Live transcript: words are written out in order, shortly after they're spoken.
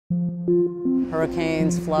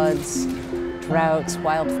hurricanes, floods, droughts,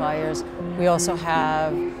 wildfires. We also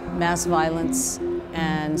have mass violence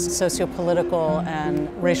and socio-political and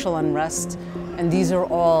racial unrest, and these are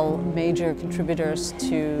all major contributors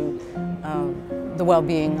to the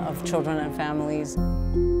well-being of children and families.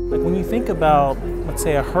 Like when you think about, let's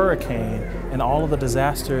say, a hurricane and all of the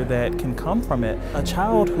disaster that can come from it, a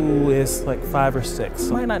child who is like 5 or 6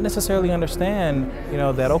 might not necessarily understand,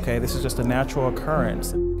 that, okay, this is just a natural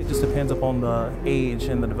occurrence. It just depends upon the age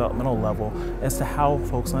and the developmental level as to how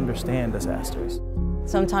folks understand disasters.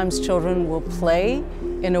 Sometimes children will play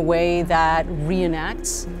in a way that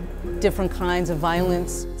reenacts different kinds of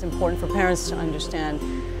violence. It's important for parents to understand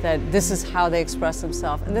that this is how they express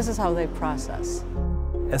themselves and this is how they process.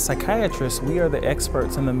 As psychiatrists, we are the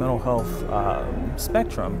experts in the mental health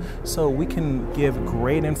spectrum, so we can give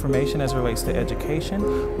great information as it relates to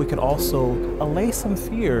education. We could also allay some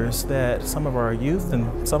fears that some of our youth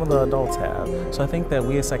and some of the adults have. So I think that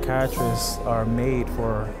we as psychiatrists are made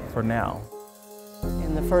for now.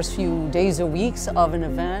 In the first few days or weeks of an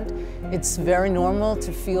event, it's very normal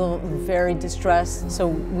to feel very distressed. So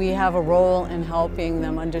we have a role in helping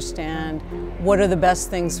them understand what are the best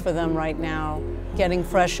things for them right now, getting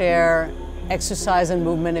fresh air, exercise and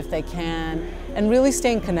movement if they can, and really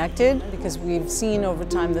staying connected, because we've seen over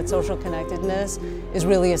time that social connectedness is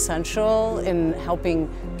really essential in helping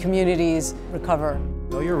communities recover.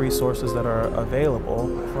 Know your resources that are available.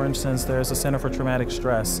 For instance, there's a Center for Traumatic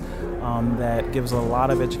Stress that gives a lot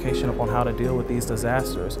of education upon how to deal with these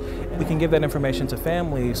disasters. We can give that information to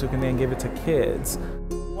families who can then give it to kids.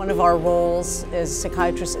 One of our roles as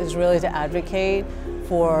psychiatrists is really to advocate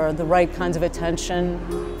for the right kinds of attention,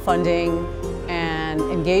 funding, and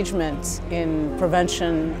engagement in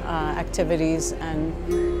prevention activities and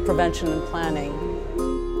prevention and planning.